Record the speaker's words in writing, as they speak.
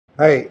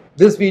Hi,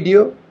 this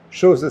video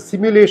shows a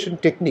simulation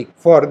technique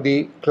for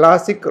the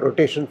classic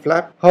rotation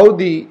flap, how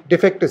the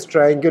defect is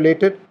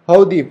triangulated,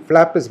 how the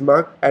flap is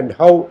marked, and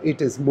how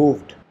it is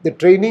moved. The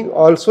training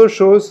also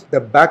shows the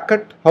back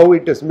cut, how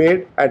it is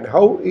made, and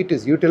how it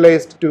is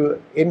utilized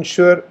to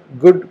ensure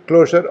good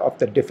closure of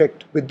the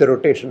defect with the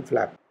rotation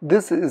flap.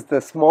 This is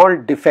the small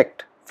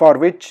defect for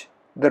which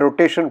the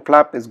rotation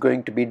flap is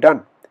going to be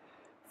done.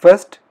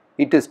 First,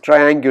 it is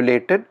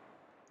triangulated.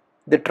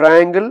 The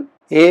triangle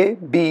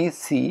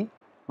ABC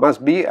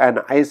must be an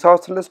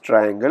isosceles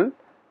triangle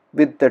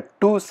with the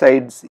two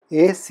sides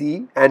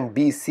AC and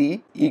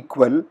BC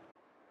equal,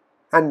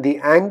 and the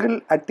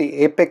angle at the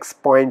apex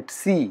point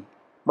C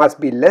must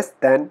be less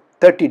than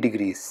 30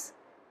 degrees.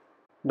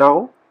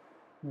 Now,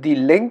 the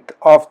length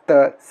of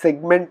the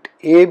segment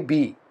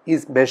AB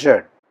is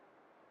measured.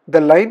 The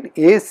line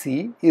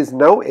AC is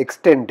now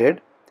extended,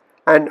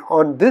 and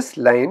on this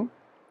line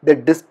the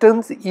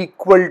distance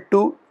equal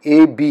to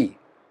AB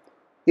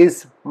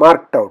is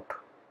marked out.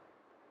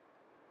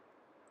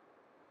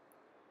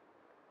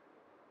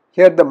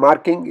 Here the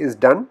marking is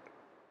done,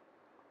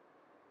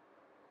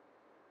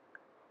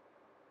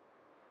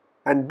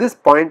 and this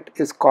point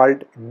is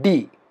called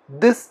D.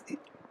 This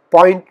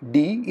point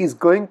D is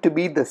going to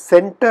be the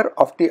center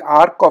of the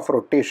arc of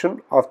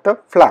rotation of the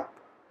flap.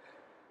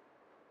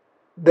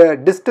 The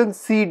distance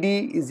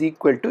CD is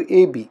equal to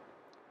AB.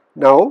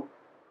 Now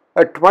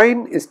a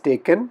twine is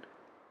taken,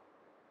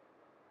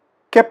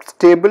 kept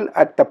stable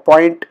at the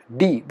point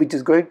D, which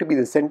is going to be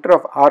the center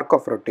of arc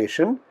of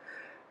rotation,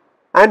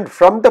 and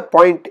from the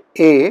point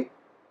A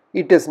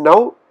it is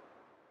now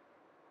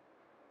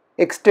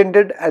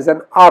extended as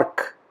an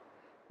arc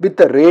with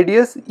a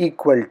radius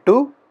equal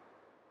to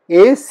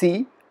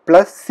AC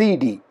plus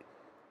CD,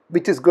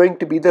 which is going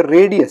to be the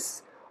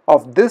radius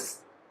of this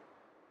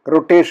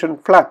rotation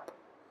flap.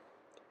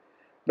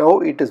 Now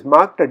it is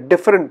marked at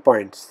different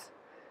points.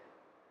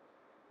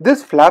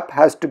 This flap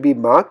has to be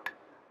marked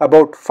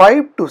about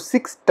 5 to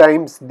 6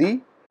 times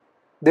the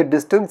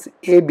distance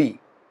AB,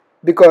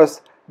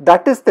 because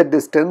that is the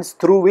distance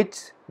through which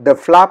the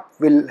flap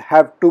will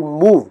have to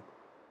move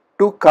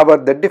to cover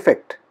the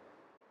defect.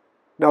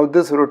 Now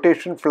this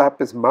rotation flap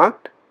is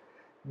marked.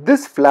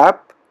 This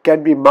flap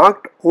can be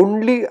marked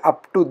only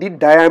up to the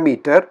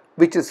diameter,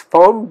 which is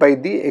formed by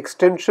the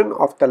extension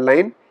of the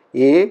line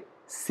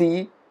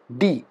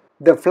ACD.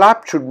 The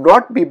flap should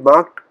not be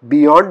marked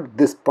beyond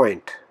this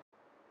point.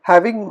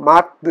 Having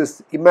marked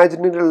this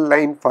imaginary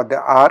line for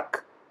the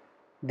arc,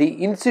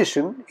 the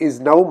incision is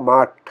now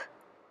marked.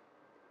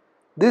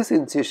 This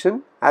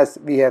incision, as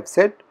we have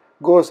said,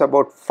 goes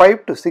about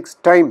 5 to 6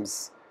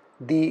 times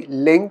the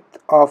length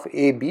of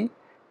AB,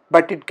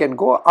 but it can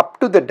go up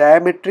to the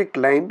diametric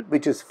line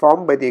which is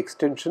formed by the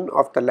extension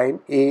of the line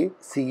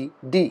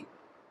ACD.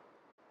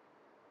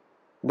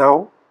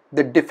 Now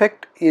the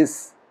defect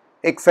is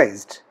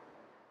excised.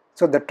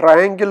 So the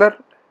triangular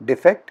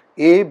defect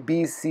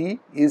ABC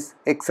is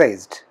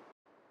excised.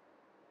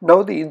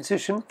 Now the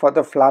incision for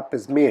the flap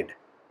is made.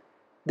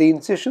 The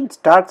incision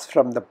starts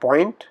from the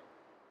point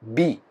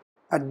B.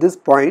 At this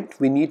point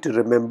we need to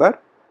remember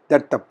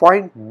that the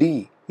point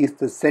D is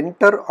the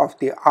center of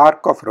the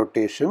arc of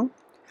rotation,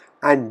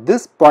 and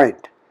this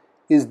point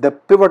is the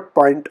pivot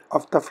point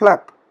of the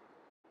flap.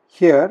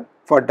 Here,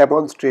 for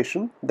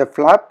demonstration, the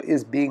flap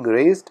is being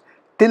raised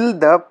till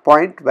the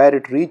point where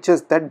it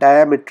reaches the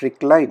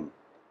diametric line.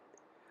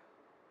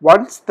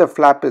 Once the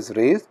flap is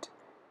raised,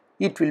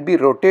 it will be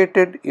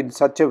rotated in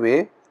such a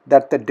way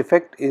that the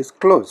defect is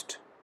closed.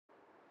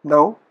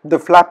 Now the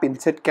flap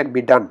inset can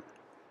be done.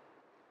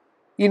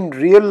 In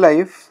real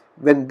life,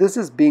 when this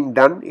is being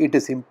done, it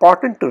is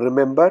important to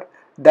remember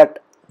that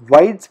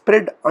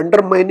widespread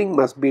undermining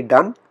must be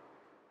done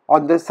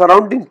on the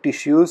surrounding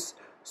tissues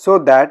so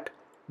that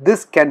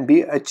this can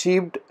be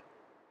achieved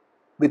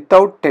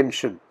without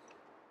tension.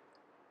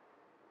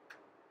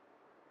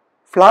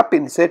 Flap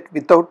inset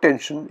without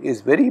tension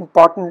is very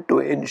important to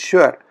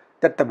ensure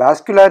that the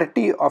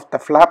vascularity of the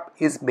flap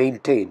is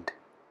maintained.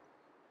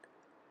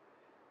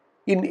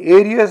 In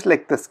areas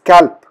like the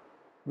scalp,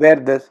 where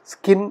the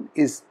skin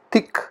is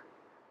thick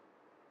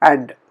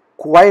and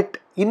quite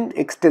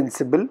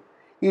inextensible,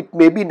 it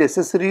may be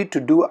necessary to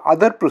do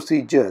other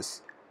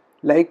procedures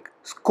like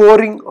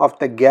scoring of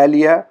the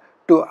gallia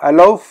to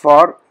allow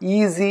for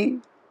easy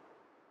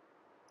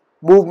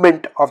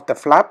movement of the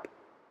flap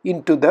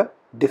into the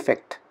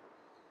defect.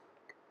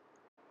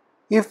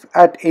 If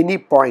at any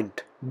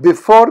point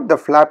before the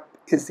flap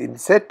is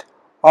inset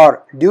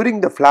or during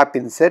the flap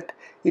inset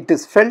it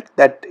is felt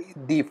that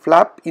the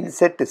flap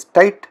inset is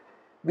tight,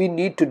 we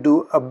need to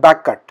do a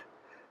back cut.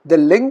 The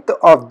length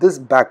of this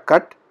back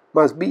cut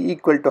must be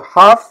equal to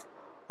half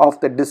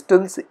of the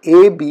distance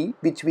AB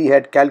which we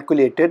had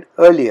calculated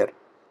earlier.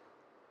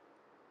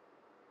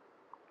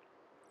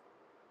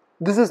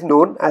 This is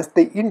known as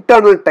the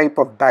internal type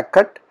of back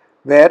cut,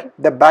 where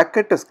the back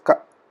cut is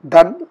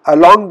done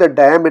along the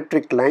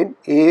diametric line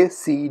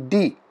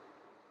ACD.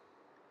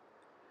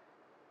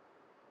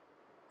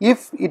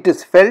 If it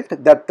is felt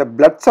that the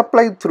blood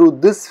supply through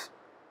this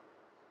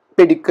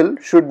pedicle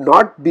should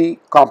not be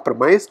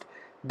compromised,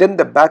 then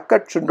the back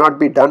cut should not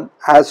be done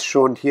as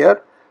shown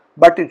here,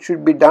 but it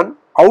should be done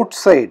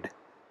outside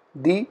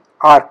the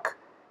arc,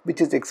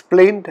 which is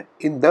explained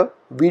in the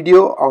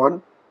video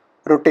on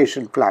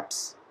rotation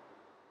flaps.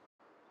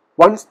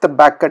 Once the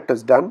back cut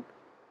is done,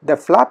 the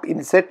flap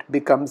inset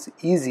becomes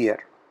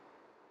easier.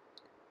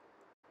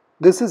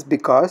 This is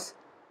because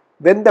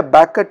when the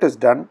back cut is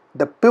done,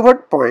 the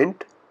pivot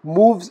point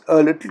moves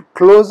a little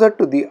closer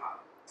to the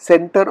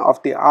center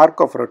of the arc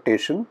of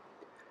rotation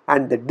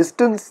and the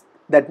distance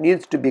that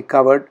needs to be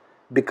covered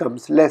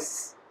becomes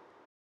less.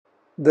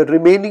 The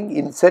remaining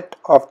inset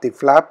of the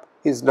flap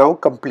is now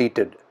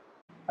completed.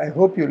 I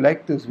hope you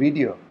liked this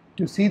video.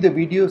 To see the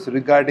videos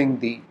regarding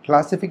the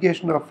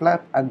classification of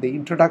flap and the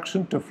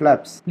introduction to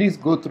flaps, please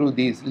go through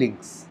these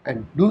links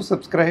and do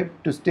subscribe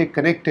to stay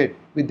connected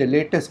with the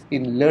latest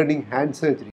in learning hand surgery.